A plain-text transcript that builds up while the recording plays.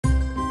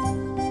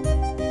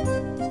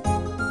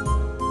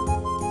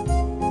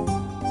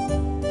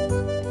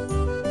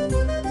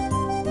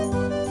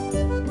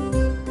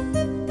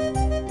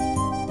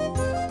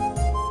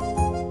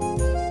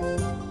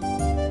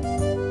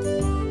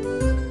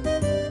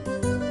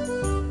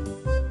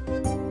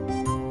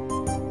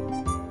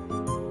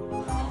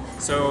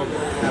So,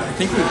 I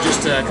think we've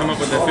just come up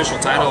with the official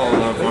title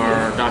of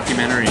our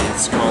documentary.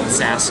 It's called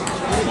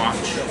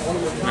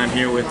Sasquatch. I'm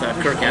here with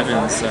Kirk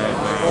Evans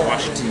of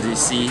Washington,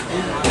 D.C.,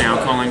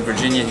 now calling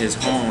Virginia his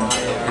home,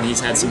 and he's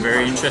had some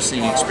very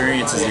interesting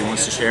experiences he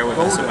wants to share with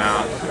us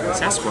about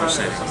Sasquatch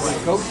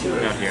sightings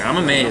out here. I'm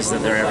amazed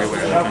that they're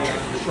everywhere in the country.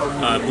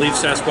 I believe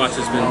Sasquatch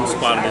has been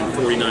spotted in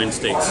 49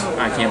 states.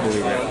 I can't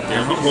believe it.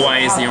 And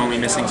Hawaii is the only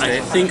missing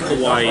state? I think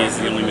Hawaii is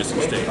the only missing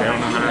state. They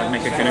don't know how to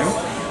make a canoe?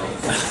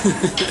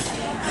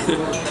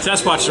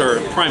 Sasquatch are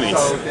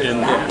primates,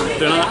 and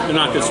they're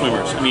not good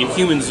swimmers. I mean,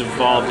 humans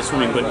evolved to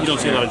swimming, but you don't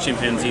see a lot of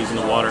chimpanzees in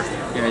the water.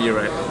 Yeah, you're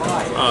right.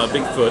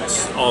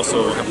 Bigfoots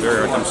also have a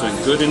very hard time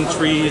swimming. Good in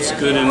trees,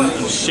 good in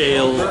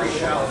shale,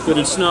 good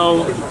in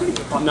snow,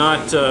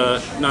 not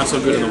so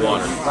good in the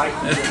water.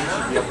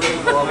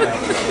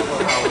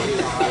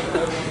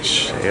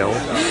 Shale.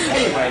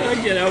 I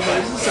get out, but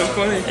it's just so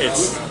funny.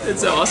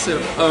 It's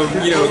awesome.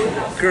 You know,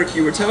 Kirk,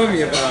 you were telling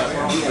me about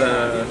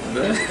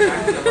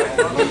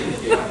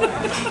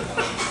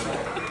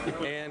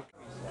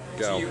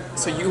Go.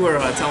 So you were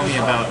telling me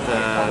about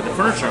the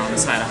furniture on the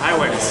side of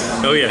highways.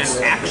 Oh, yes.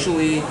 And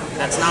actually,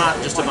 that's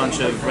not just a bunch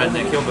of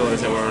redneck hillbillies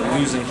that were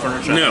losing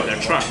furniture out of their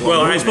truck.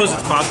 Well, I suppose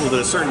it's possible that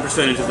a certain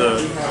percentage of the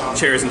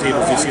chairs and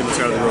tables you see on the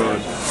side of the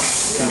road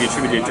can be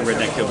attributed to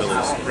redneck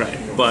hillbillies. Right.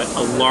 But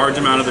a large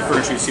amount of the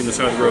furniture you see on the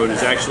side of the road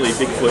is actually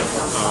Bigfoot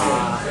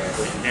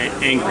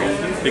angry.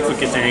 Bigfoot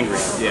gets angry.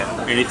 Yeah.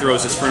 And he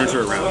throws his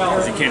furniture around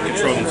because he can't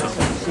control himself.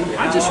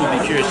 I just would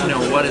be curious to know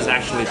what is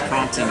actually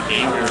prompting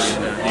anger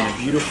in a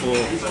beautiful,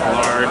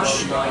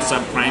 large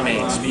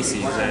subprimate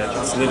species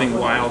that's living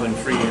wild and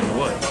free in the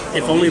woods.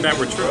 If only that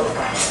were true.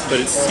 But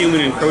it's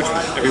human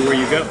encroachment everywhere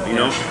you go, you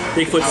know?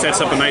 Bigfoot sets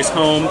up a nice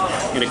home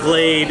in a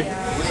glade.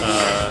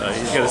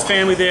 He's got his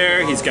family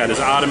there. He's got his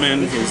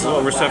ottoman, his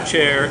overstuffed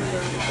chair,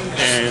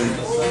 and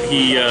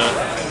he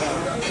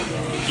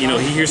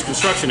hears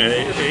construction, and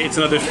it's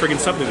another friggin'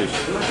 subdivision.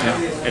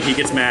 Yeah. And he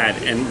gets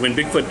mad. And when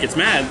Bigfoot gets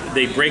mad,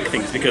 they break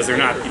things because they're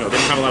not, they don't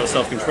have a lot of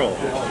self-control,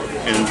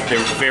 and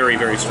they're very,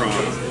 very strong.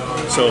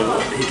 So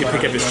he could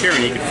pick up his chair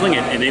and he could fling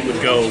it, and it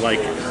would go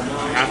like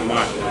half a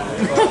mile.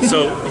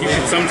 So he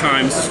could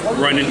sometimes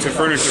run into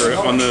furniture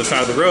on the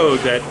side of the road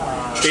that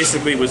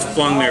basically was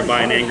flung there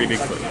by an angry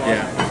Bigfoot.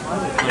 Yeah.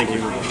 Thank you.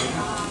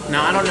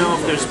 Now, I don't know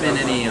if there's been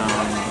any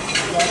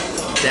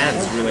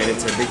deaths related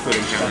to Bigfoot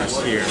encounters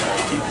here.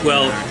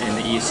 Well, in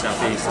the east,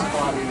 southeast.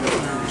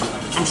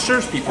 I'm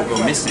sure people go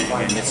missing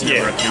and it's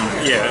never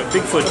accounted. Yeah,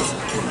 Bigfoot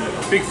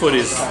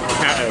is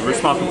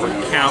responsible for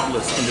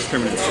countless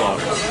indiscriminate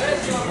slaughters.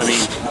 I mean,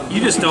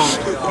 you just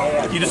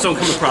don't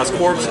come across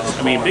corpses.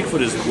 I mean,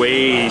 Bigfoot is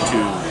way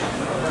too.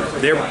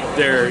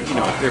 They're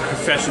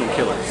professional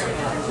killers,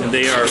 and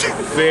they are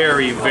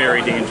very,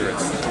 very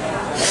dangerous.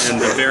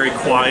 And they're very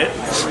quiet,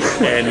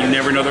 and you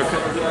never know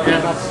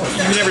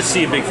you never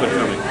see a Bigfoot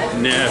coming.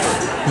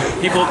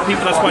 Never. People.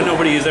 That's why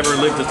nobody has ever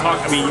lived to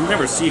talk. I mean, you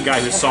never see a guy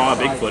who saw a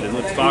Bigfoot and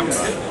lived to talk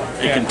about it.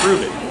 They can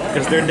prove it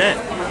because they're dead.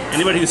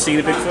 Anybody who's seen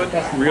a Bigfoot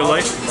in real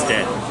life is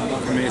dead.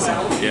 Amazing.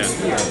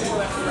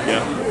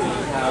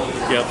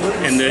 Yep.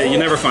 And you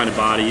never find a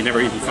body. You never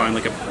even find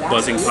like a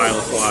buzzing pile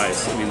of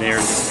flies. I mean, they're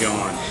just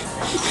gone.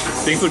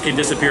 Bigfoot can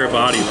disappear a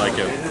body like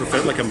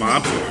a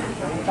mob killer.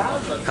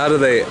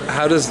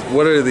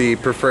 What are the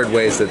preferred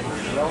ways that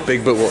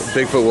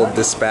Bigfoot will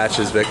dispatch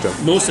his victim?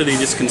 Mostly they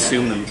just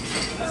consume them,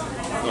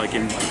 like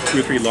in 2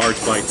 or 3 large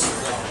bites.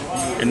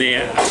 And they,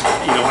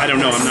 I don't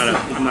know.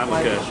 I'm not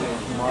like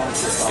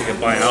a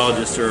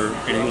biologist or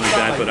anything like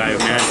that, but I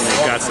imagine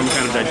they've got some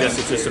kind of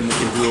digestive system that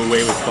can do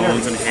away with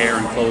bones and hair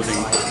and clothing.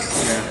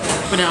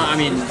 Yeah. But now, I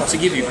mean, to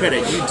give you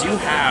credit, you do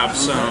have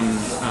some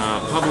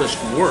published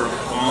work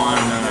on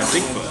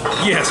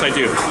Bigfoot. Yes, I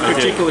do.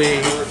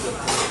 Particularly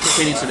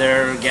pertaining to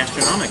their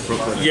gastronomic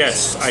proclivities.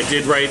 Yes, I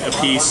did write a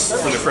piece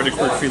for the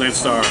Fredericksburg Freelance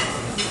Star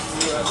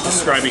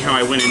describing how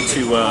I went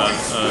into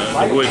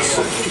the woods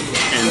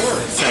and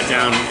sat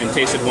down and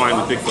tasted wine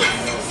with Bigfoot.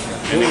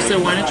 What was their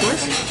wine of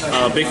choice?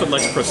 Bigfoot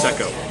likes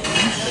Prosecco.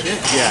 Oh, shit.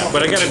 Yeah,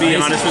 but I gotta be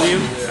honest with you,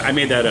 I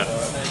made that up.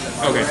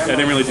 Okay. I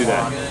didn't really do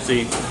that.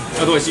 See?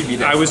 Otherwise you'd be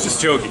dead. I was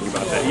just joking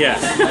about that, yeah.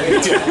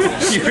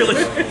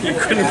 you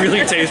couldn't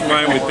really taste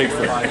wine with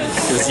Bigfoot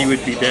because he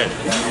would be dead.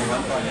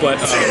 But,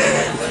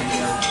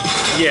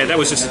 yeah, that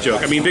was just a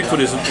joke. I mean, Bigfoot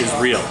is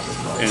real.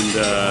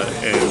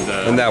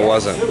 And that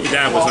wasn't.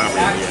 That was not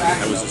real, yeah.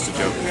 That was just a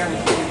joke.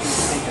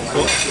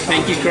 Well,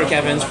 thank you, Kirk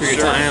Evans, for your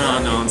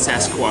time on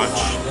Sasquatch,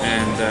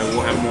 and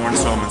we'll have more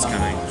installments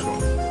coming.